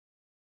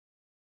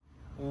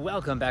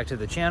Welcome back to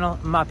the channel,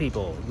 my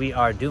people. We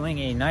are doing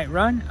a night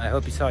run. I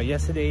hope you saw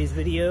yesterday's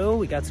video.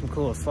 We got some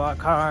cool slot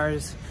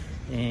cars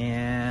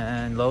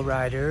and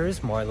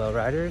lowriders, more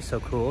lowriders.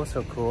 So cool,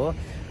 so cool.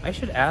 I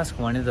should ask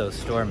one of those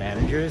store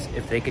managers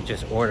if they could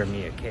just order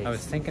me a case. I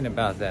was thinking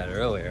about that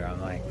earlier.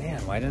 I'm like, man,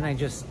 why didn't I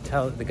just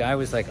tell? The guy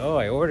was like, oh,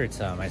 I ordered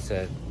some. I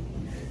said,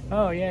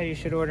 oh yeah, you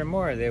should order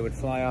more. They would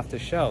fly off the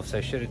shelves.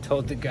 I should have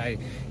told the guy,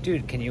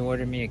 dude, can you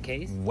order me a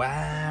case?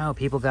 Wow,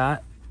 people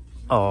got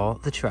all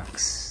the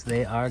trucks.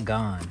 They are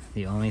gone.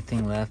 The only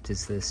thing left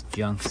is this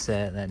junk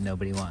set that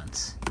nobody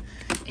wants.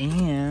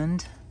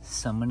 And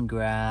someone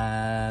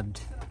grabbed,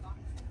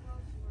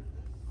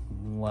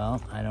 well,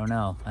 I don't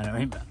know. I don't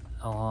remember.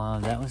 Oh,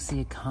 that was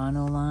the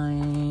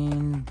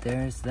Econoline.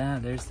 There's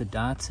that. There's the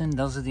Datsun.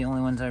 Those are the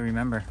only ones I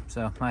remember.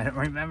 So I don't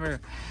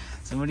remember.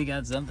 Somebody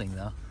got something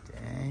though.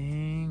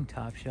 Dang,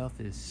 top shelf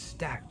is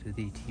stacked with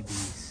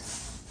ETBs.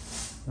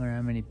 I wonder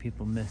how many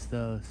people missed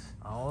those.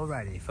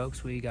 Alrighty,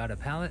 folks, we got a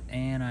pallet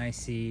and I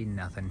see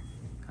nothing.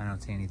 I don't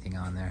see anything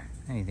on there.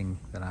 Anything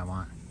that I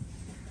want.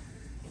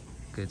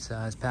 Good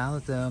size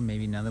pallet though.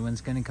 Maybe another one's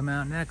gonna come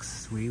out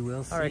next. We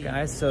will see. Alright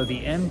guys, so the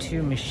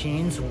M2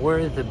 machines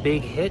were the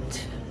big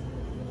hit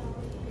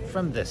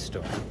from this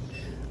store.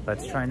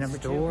 Let's try number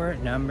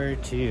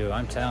two.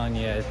 I'm telling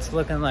you, it's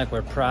looking like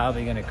we're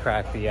probably gonna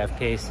crack the F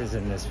cases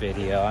in this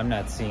video. I'm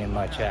not seeing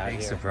much out here.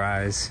 Big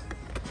surprise.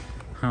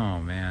 Oh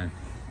man.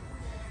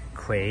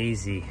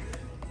 Crazy.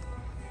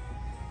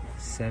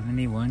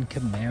 71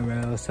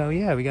 Camaro. So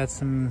yeah, we got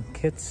some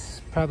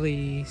kits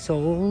probably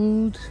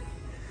sold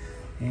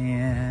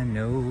and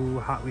no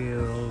Hot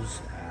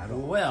Wheels at all.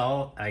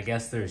 Well, I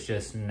guess there's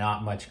just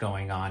not much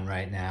going on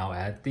right now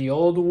at the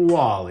old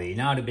Wally.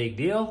 Not a big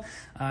deal.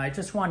 I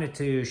just wanted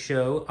to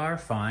show our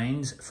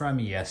finds from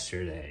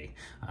yesterday.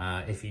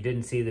 If you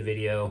didn't see the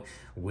video,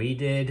 we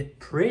did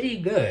pretty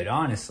good,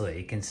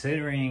 honestly,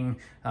 considering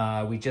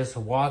we just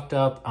walked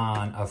up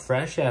on a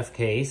fresh F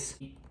case.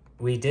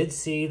 We did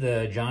see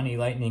the Johnny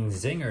Lightning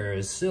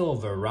Zingers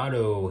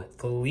Silverado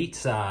Fleet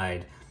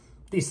Side.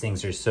 These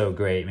things are so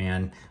great,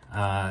 man.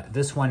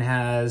 This one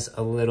has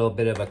a little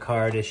bit of a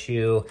card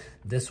issue.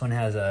 This one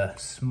has a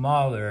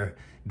smaller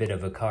bit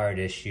of a card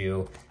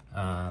issue.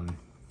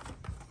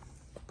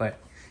 But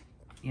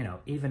you know,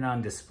 even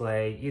on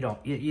display, you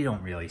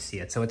don't really see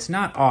it. So it's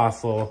not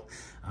awful.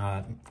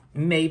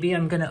 Maybe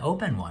I'm gonna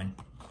open one,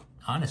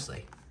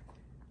 honestly.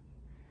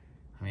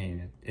 I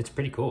mean, it's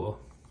pretty cool,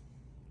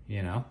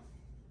 you know?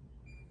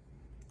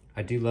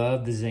 I do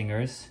love the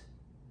Zingers.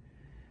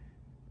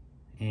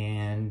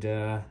 And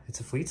it's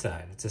a fleet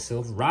side. It's a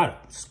Silverado,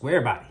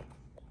 square body.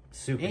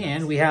 Super.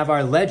 And we have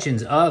our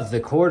legends of the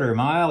quarter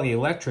mile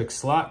electric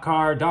slot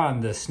car,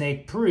 Don the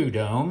Snake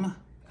Prud'homme.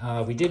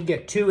 We did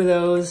get 2 of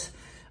those.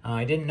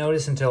 I didn't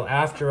notice until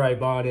after I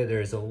bought it.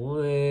 There's a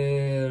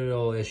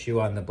little issue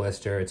on the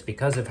blister. It's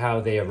because of how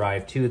they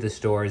arrived to the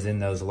stores in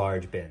those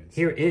large bins.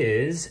 Here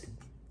is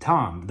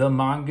Tom the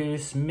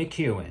Mongoose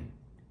McEwen.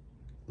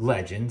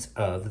 Legends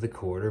of the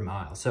quarter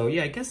mile. So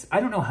yeah, I guess,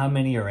 I don't know how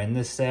many are in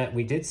this set.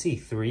 We did see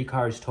 3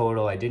 cars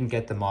total. I didn't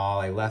get them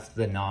all. I left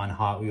the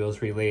non-Hot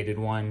Wheels related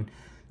one,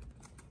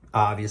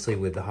 obviously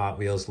with the Hot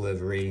Wheels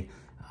livery.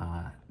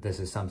 This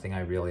is something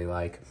I really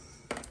like.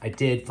 I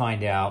did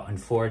find out,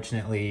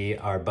 unfortunately,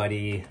 our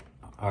buddy,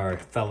 our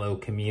fellow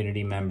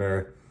community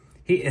member,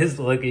 he is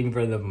looking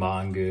for the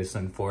Mongoose,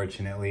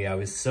 unfortunately. I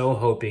was so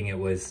hoping it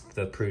was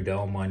the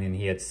Prud'homme one and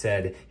he had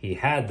said he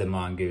had the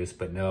Mongoose,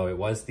 but no, it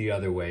was the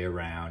other way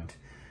around.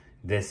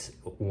 This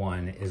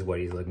one is what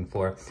he's looking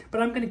for.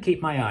 But I'm gonna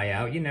keep my eye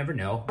out, you never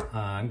know.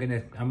 I'm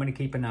gonna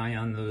keep an eye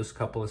on those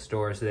couple of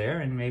stores there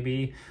and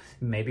maybe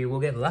we'll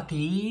get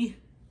lucky.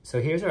 So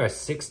here's our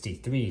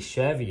 63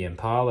 Chevy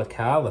Impala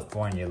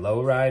California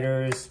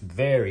lowriders.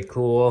 Very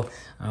cool.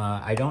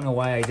 I don't know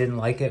why I didn't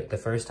like it the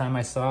first time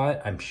I saw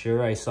it. I'm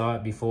sure I saw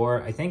it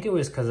before. I think it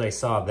was because I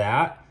saw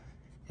that,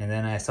 and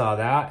then I saw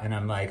that, and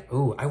I'm like,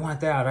 ooh, I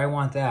want that, I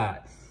want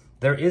that.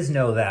 There is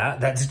no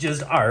that, that's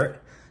just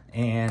art.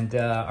 And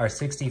our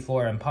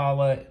 64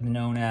 Impala,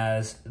 known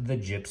as the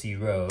Gypsy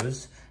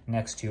Rose,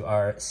 next to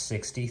our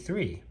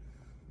 63.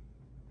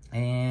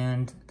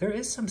 And there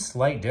is some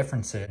slight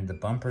differences. The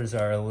bumpers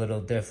are a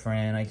little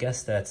different. I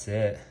guess that's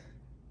it.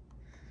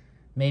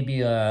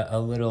 Maybe a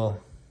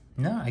little,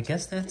 no, I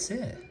guess that's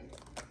it.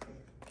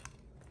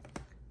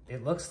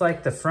 It looks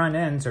like the front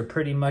ends are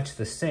pretty much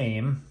the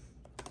same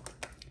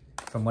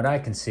from what I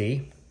can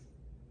see.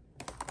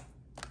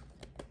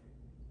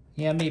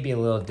 Yeah, maybe a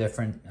little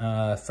different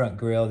front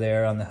grille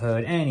there on the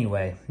hood.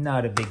 Anyway,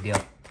 not a big deal.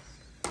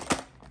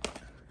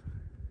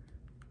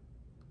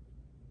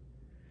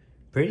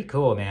 Pretty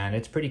cool, man.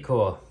 It's pretty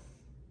cool.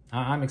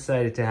 I'm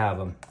excited to have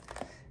them.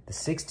 The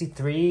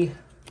 63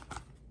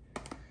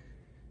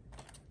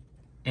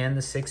 and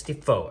the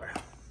 64.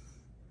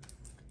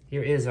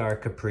 Here is our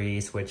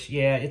Caprice, which,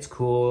 yeah, it's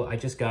cool. I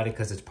just got it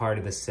because it's part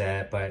of the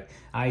set, but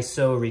I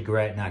so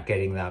regret not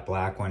getting that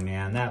black one,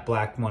 man. That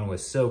black one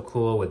was so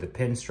cool with the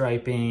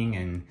pinstriping,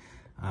 and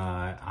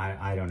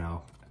I don't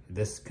know.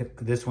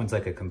 This one's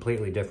like a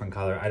completely different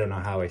color. I don't know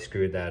how I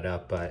screwed that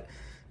up, but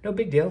no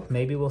big deal.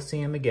 Maybe we'll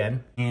see him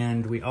again.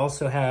 And we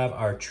also have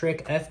our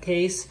Trick F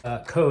case,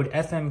 code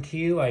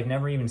FMQ. I've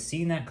never even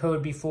seen that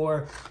code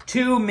before.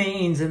 2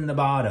 mains in the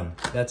bottom.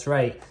 That's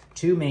right,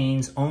 2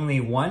 mains, only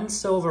 1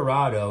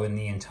 Silverado in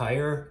the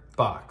entire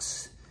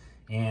box.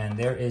 And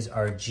there is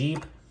our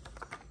Jeep.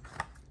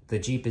 The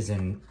Jeep is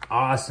in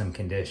awesome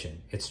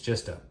condition. It's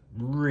just a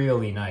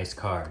really nice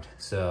card.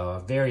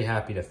 So very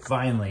happy to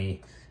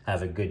finally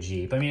have a good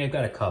Jeep. I mean, I've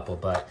got a couple,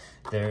 but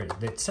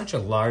it's such a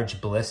large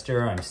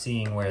blister. I'm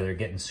seeing where they're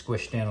getting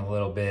squished in a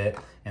little bit.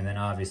 And then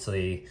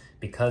obviously,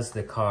 because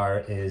the car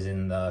is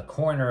in the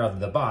corner of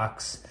the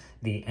box,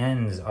 the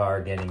ends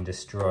are getting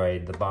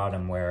destroyed. The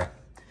bottom where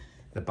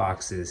the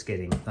box is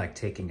getting like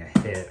taking a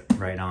hit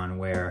right on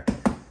where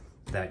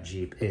that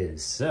Jeep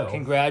is. So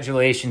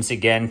congratulations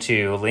again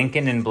to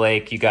Lincoln and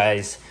Blake. You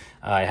guys,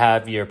 I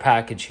have your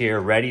package here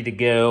ready to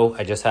go.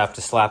 I just have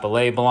to slap a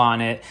label on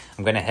it.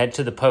 I'm gonna head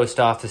to the post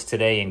office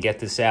today and get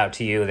this out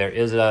to you. There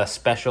is a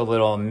special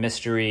little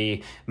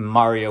mystery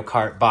Mario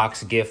Kart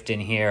box gift in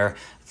here.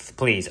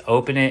 Please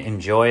open it,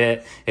 enjoy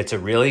it. It's a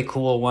really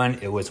cool one.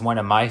 It was one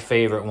of my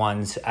favorite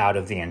ones out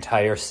of the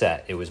entire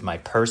set. It was my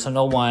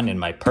personal one in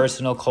my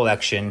personal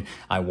collection.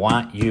 I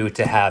want you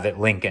to have it,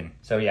 Lincoln.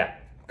 So yeah,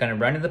 gonna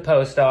run to the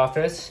post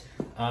office.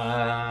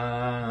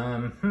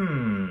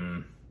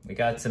 We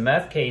got some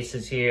F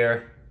cases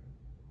here.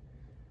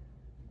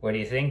 What do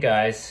you think,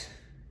 guys?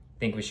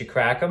 Think we should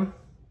crack them?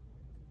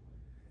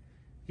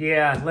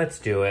 Yeah, let's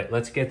do it.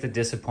 Let's get the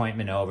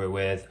disappointment over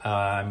with.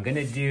 I'm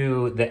gonna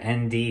do the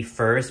ND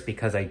first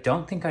because I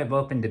don't think I've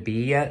opened a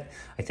B yet.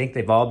 I think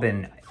they've all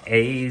been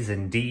A's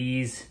and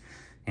D's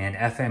and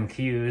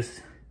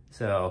FMQs.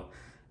 So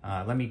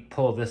let me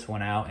pull this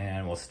one out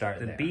and we'll start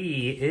there. The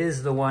B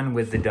is the one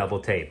with the double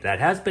tape. That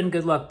has been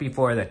good luck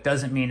before. That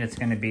doesn't mean it's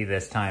gonna be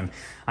this time.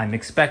 I'm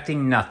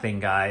expecting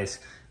nothing, guys.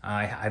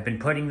 I've been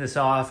putting this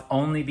off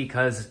only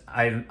because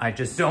I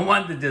just don't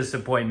want the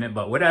disappointment,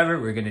 but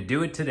whatever, we're gonna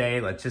do it today.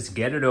 Let's just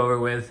get it over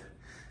with.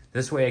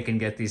 This way I can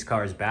get these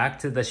cars back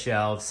to the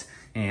shelves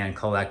and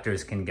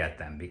collectors can get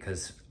them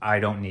because I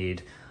don't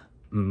need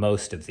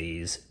most of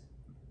these.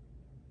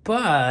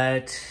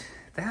 But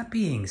that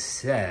being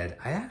said,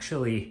 I have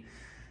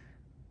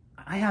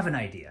an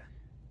idea.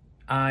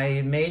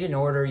 I made an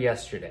order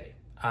yesterday.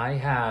 I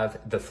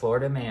have the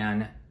Florida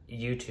Man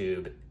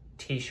YouTube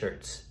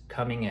t-shirts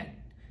coming in.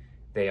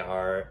 They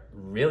are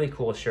really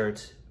cool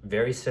shirts,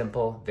 very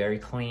simple, very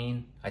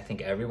clean. I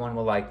think everyone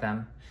will like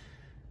them.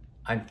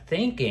 I'm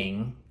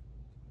thinking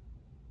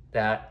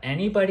that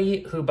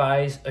anybody who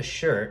buys a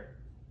shirt,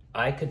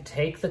 I could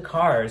take the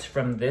cars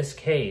from this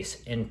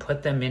case and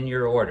put them in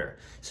your order.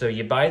 So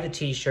you buy the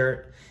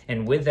t-shirt,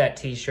 and with that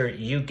t-shirt,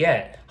 you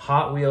get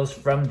Hot Wheels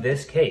from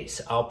this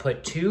case. I'll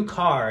put 2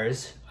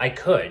 cars,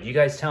 you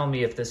guys tell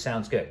me if this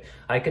sounds good.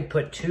 I could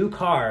put 2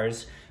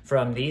 cars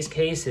from these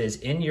cases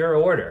in your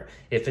order.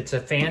 If it's a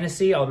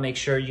fantasy, I'll make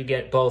sure you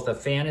get both a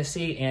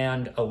fantasy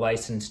and a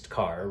licensed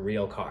car, a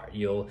real car.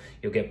 You'll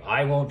get,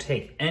 I won't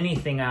take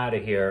anything out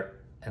of here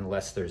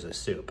unless there's a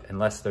soup.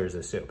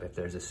 If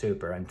there's a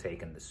souper, I'm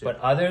taking the soup. But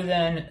other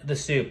than the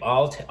soup,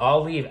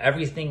 I'll leave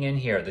everything in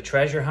here. The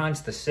treasure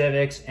hunts, the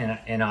Civics,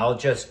 and I'll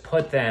just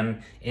put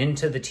them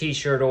into the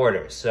t-shirt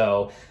order.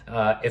 So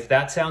if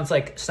that sounds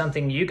like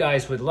something you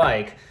guys would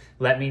like,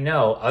 let me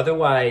know.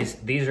 Otherwise,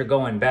 these are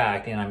going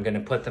back and I'm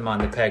gonna put them on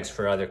the pegs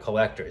for other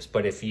collectors.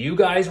 But if you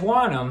guys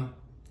want them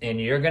and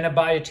you're gonna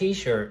buy a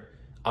t-shirt,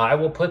 I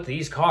will put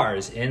these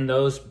cars in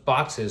those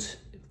boxes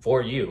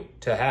for you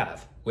to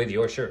have with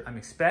your shirt. I'm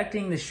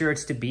expecting the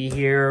shirts to be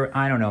here,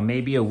 I don't know,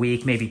 maybe a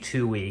week, maybe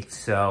 2 weeks.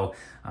 So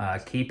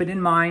keep it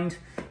in mind.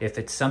 If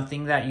it's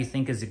something that you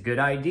think is a good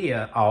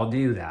idea, I'll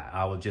do that.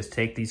 I will just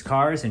take these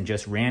cars and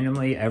just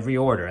randomly every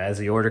order, as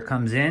the order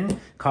comes in,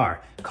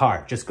 car,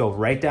 just go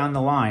right down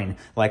the line.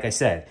 Like I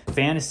said,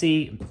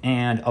 fantasy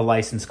and a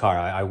licensed car.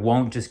 I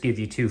won't just give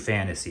you 2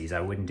 fantasies.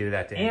 I wouldn't do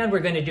that to anyone. And we're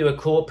gonna do a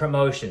cool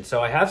promotion.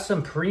 So I have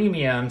some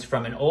premiums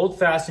from an old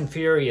Fast and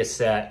Furious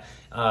set.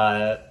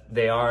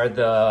 They are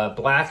the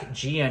black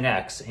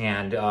GNX,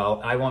 and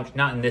I won't,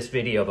 not in this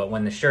video, but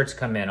when the shirts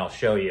come in, I'll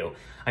show you.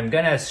 I'm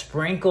gonna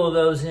sprinkle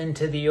those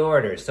into the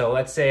order. So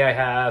let's say I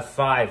have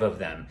 5 of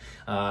them.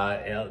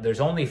 There's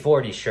only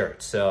 40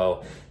 shirts,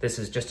 so this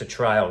is just a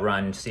trial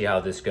run, see how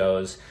this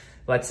goes.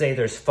 Let's say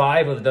there's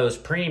 5 of those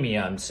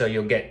premiums, so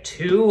you'll get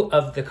 2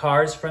 of the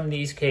cars from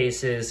these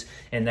cases,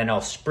 and then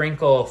I'll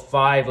sprinkle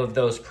 5 of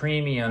those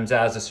premiums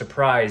as a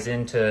surprise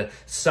into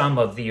some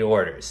of the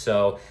orders.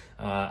 So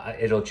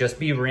it'll just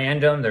be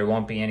random. There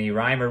won't be any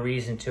rhyme or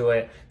reason to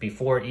it.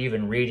 Before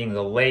even reading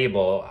the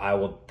label, I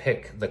will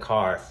pick the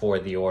car for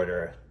the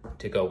order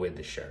to go with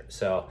the shirt.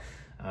 So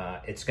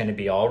it's gonna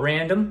be all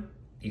random.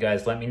 You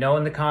guys let me know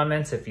in the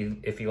comments if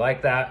you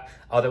like that.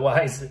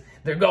 Otherwise,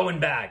 they're going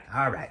back.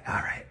 All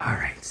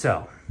right.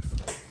 So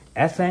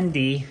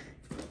FND,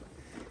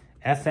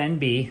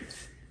 FNB.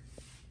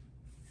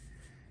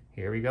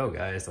 Here we go,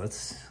 guys.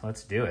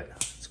 Let's do it.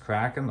 Let's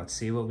crack them. Let's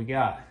see what we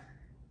got.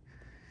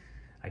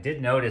 I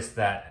did notice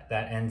that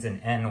that ends in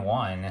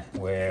N1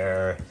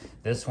 where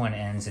this one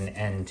ends in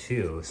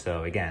N2.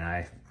 So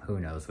again, who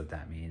knows what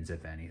that means,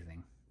 if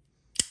anything.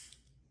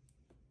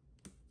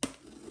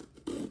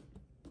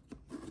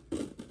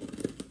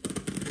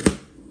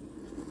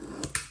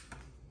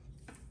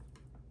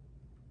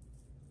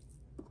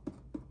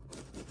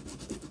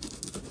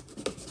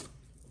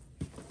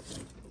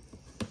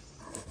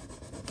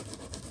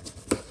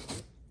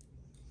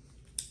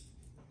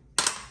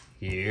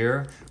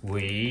 Here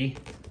we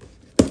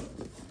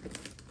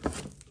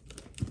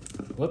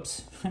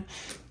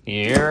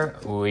Here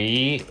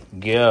we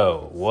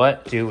go.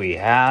 What do we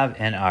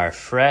have in our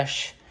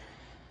fresh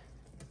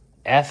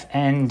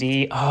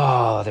FND?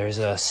 Oh, there's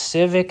a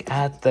Civic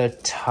at the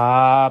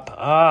top.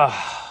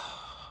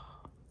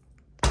 Oh,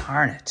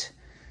 darn it.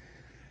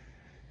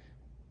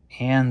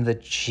 And the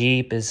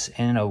Jeep is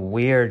in a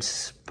weird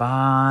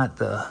spot.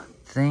 The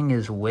thing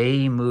is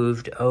way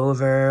moved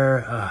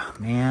over. Oh,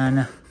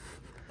 man.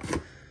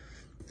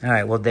 All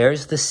right, well,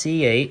 there's the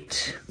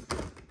C8.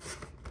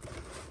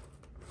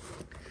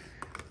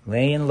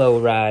 Laying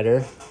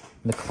lowrider.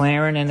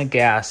 McLaren and a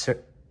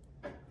gasser.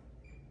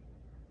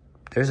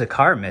 There's a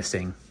car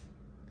missing.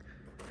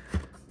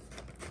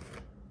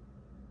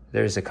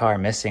 There's a car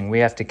missing. We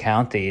have to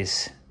count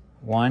these.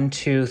 1,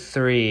 2,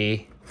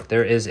 3.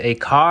 There is a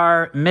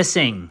car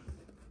missing.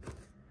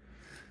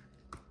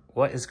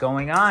 What is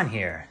going on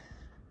here?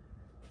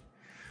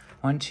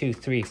 1, 2,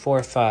 3,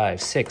 4,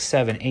 5, 6,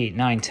 7, 8,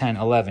 9, 10,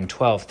 11,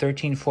 12,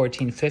 13,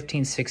 14,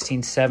 15,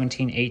 16,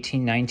 17,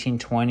 18, 19,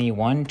 20,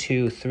 1,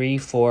 2, 3,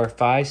 4,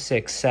 5,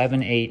 6,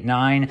 7, 8,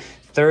 9,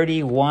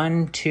 30,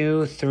 1,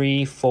 2,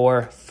 3,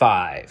 4,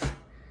 5.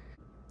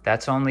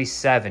 That's only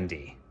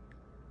 70.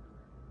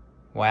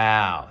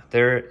 Wow,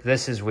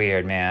 this is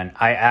weird, man.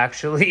 I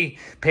actually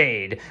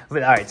paid. All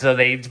right, so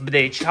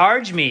they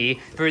charge me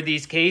for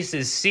these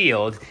cases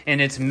sealed, and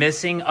it's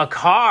missing a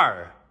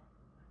car.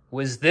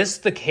 Was this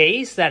the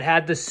case that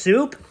had the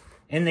soup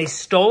and they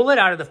stole it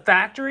out of the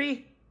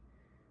factory?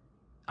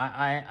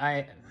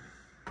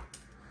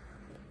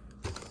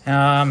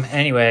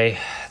 Anyway,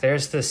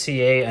 there's the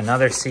C8,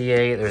 another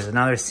C8. There's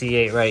another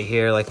C8 right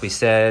here, like we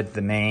said,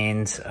 the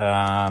mains.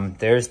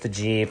 There's the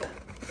Jeep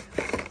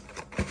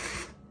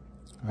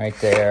right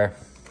there.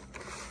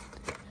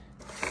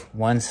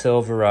 One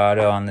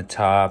Silverado on the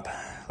top.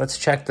 Let's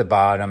check the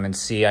bottom and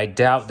see. I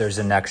doubt there's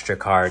an extra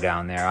car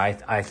down there.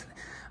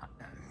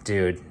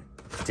 Dude.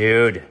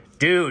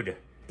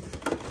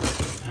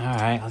 All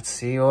right, let's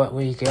see what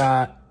we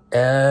got.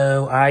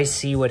 Oh, I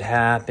see what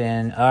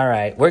happened. All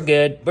right, we're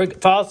good.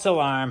 False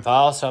alarm,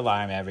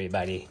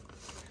 everybody.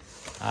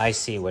 I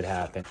see what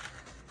happened.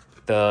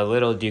 The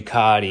little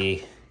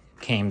Ducati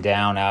came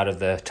down out of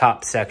the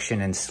top section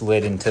and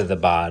slid into the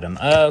bottom.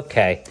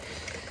 Okay.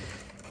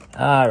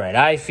 All right,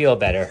 I feel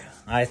better.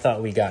 I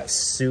thought we got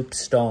soup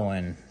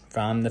stolen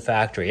from the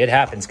factory. It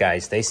happens,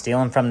 guys. They steal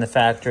them from the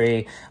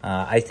factory.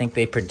 I think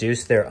they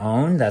produce their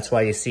own. That's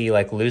why you see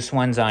like loose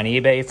ones on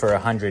eBay for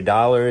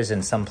 $100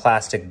 in some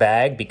plastic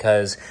bag,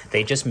 because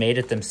they just made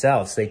it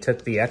themselves. They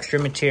took the extra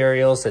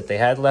materials that they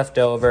had left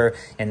over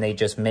and they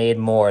just made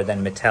more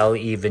than Mattel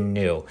even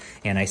knew.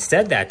 And I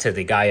said that to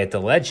the guy at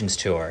the Legends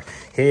tour.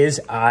 His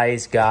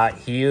eyes got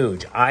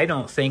huge. I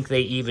don't think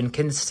they even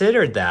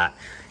considered that.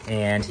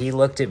 And he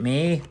looked at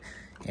me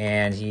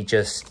and he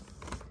just,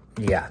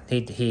 yeah,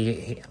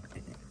 he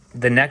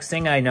the next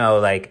thing I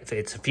know, like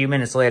it's a few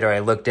minutes later, I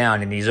look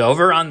down and he's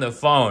over on the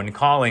phone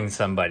calling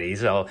somebody.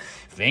 So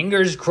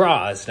fingers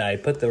crossed, I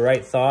put the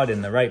right thought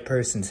in the right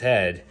person's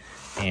head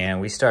and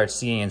we start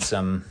seeing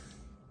some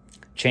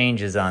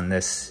changes on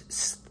this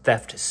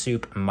theft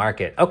soup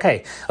market.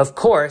 Okay, of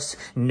course,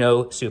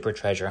 no super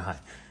treasure hunt.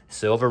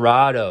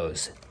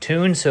 Silverados,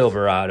 Tune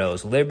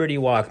Silverados, Liberty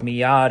Walk,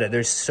 Miata.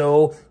 There's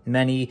so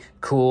many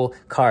cool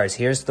cars.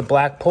 Here's the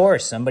black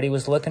Porsche. Somebody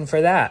was looking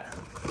for that.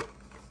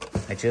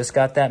 I just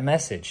got that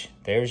message.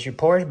 There's your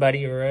Porsche,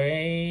 buddy,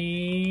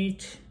 right?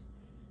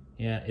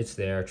 Yeah, it's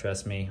there,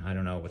 trust me. I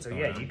don't know what's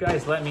going on. So yeah, you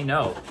guys let me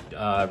know.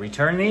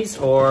 Return these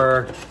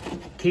or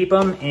keep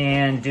them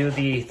and do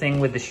the thing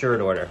with the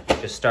shirt order.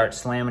 Just start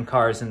slamming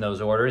cars in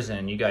those orders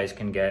and you guys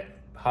can get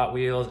Hot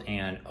Wheels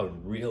and a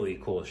really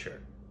cool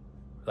shirt.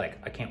 Like,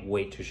 I can't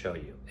wait to show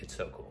you. It's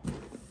so cool.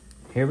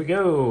 Here we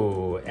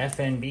go.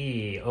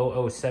 FNB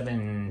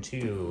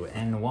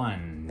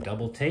 0072N1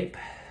 double tape.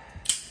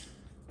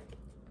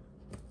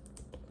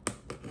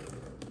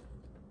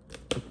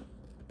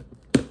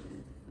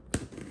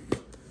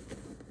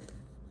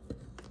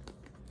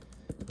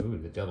 Ooh,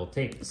 the double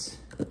tapes.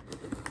 There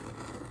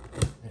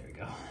we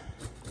go.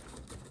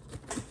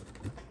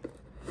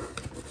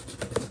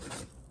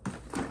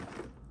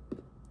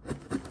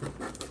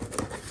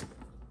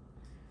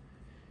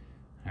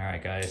 All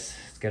right, guys,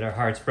 let's get our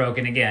hearts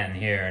broken again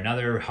here.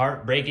 Another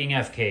heartbreaking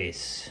F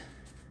case.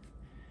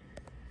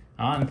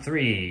 On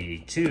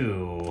 3,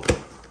 2.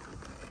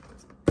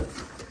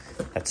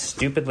 That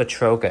stupid La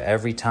Troca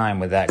every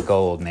time with that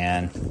gold,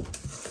 man.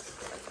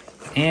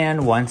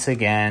 And once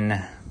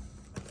again,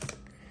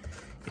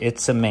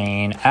 it's a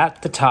main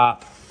at the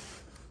top.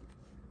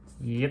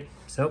 Yep,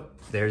 so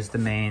there's the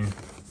main,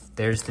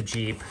 there's the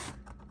Jeep.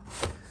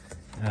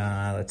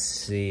 Let's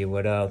see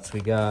what else we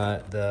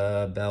got.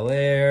 The Bel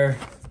Air,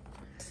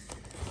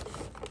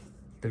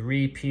 the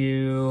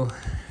Repu.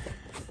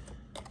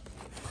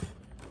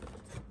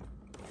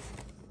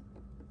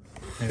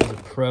 There's a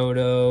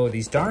Proto.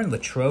 These darn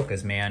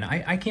Latrocas, man.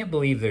 I can't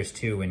believe there's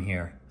two in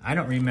here. I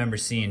don't remember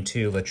seeing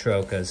two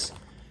Latrocas.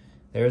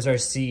 There's our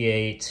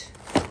C8.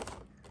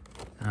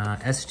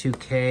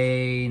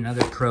 S2K,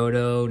 another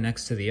Proto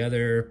next to the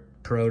other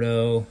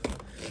Proto.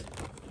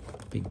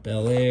 Big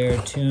Bel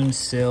Air, Tune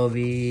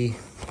Sylvie,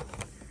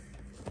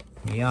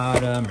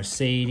 Miata,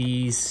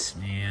 Mercedes,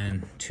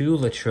 and two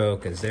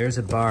Latrocas. There's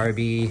a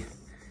Barbie,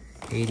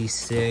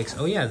 86.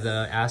 Oh yeah,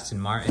 the Aston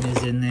Martin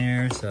is in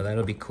there, so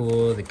that'll be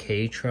cool. The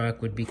K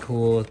truck would be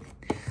cool.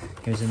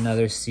 Here's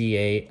another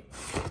C8.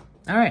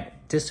 All right,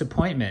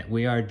 disappointment.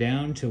 We are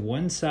down to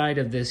one side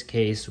of this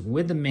case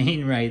with the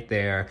main right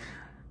there.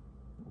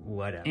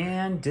 Whatever.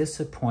 And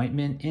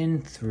disappointment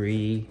in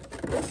 3,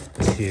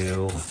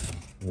 2,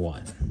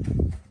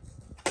 1.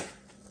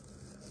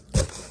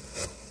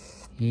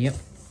 Yep.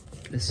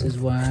 This is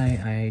why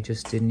I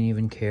just didn't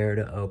even care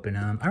to open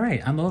them. All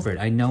right, I'm over it.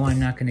 I know I'm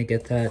not going to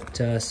get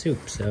that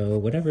soup, so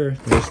whatever.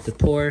 There's the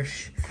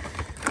Porsche,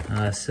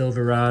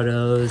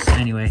 Silverados.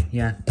 Anyway,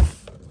 yeah,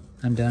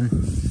 I'm done.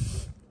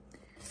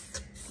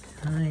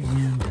 I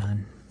am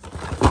done.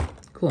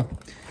 Cool.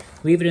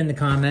 Leave it in the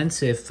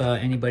comments if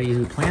anybody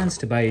who plans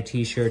to buy a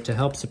t-shirt to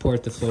help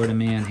support the Florida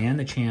Man and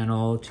the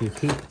channel, to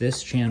keep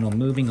this channel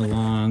moving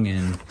along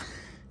and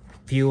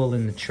fuel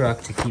in the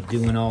truck to keep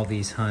doing all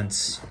these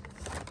hunts.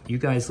 You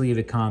guys leave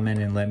a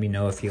comment and let me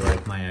know if you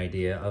like my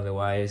idea.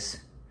 Otherwise,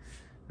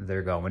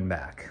 they're going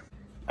back.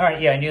 All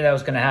right, yeah, I knew that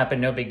was gonna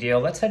happen, no big deal.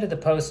 Let's head to the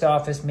post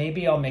office.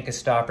 Maybe I'll make a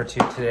stop or two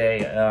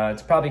today.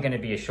 It's probably gonna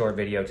be a short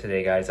video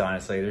today, guys,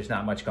 honestly. There's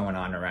not much going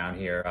on around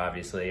here,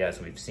 obviously,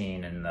 as we've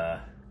seen in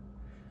the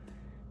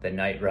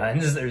night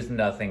runs. There's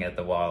nothing at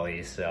the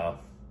Wally, so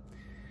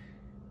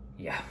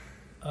yeah.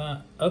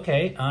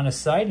 Okay, on a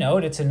side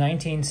note, it's a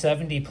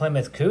 1970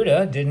 Plymouth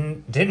Cuda.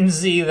 Didn't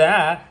see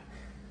that.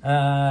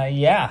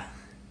 Yeah.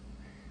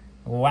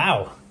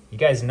 Wow. You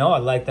guys know I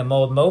like them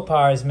old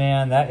Mopars,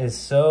 man. That is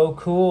so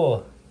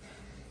cool.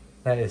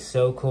 That is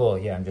so cool.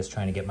 Yeah, I'm just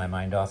trying to get my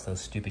mind off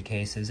those stupid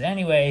cases.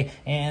 Anyway,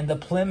 and the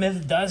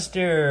Plymouth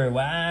Duster.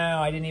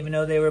 Wow, I didn't even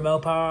know they were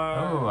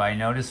Mopars. Oh, I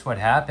noticed what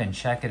happened.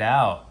 Check it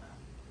out.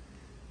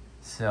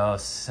 So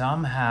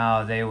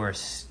somehow they were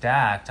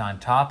stacked on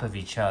top of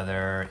each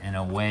other in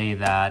a way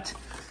that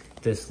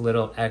this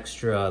little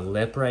extra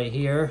lip right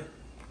here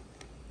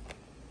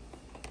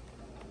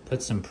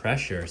put some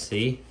pressure,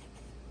 see?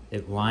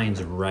 It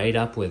lines right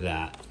up with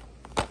that.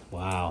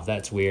 Wow,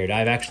 that's weird.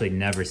 I've actually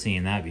never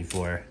seen that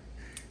before.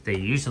 They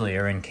usually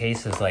are in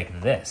cases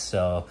like this,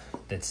 so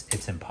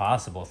it's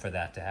impossible for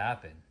that to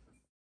happen.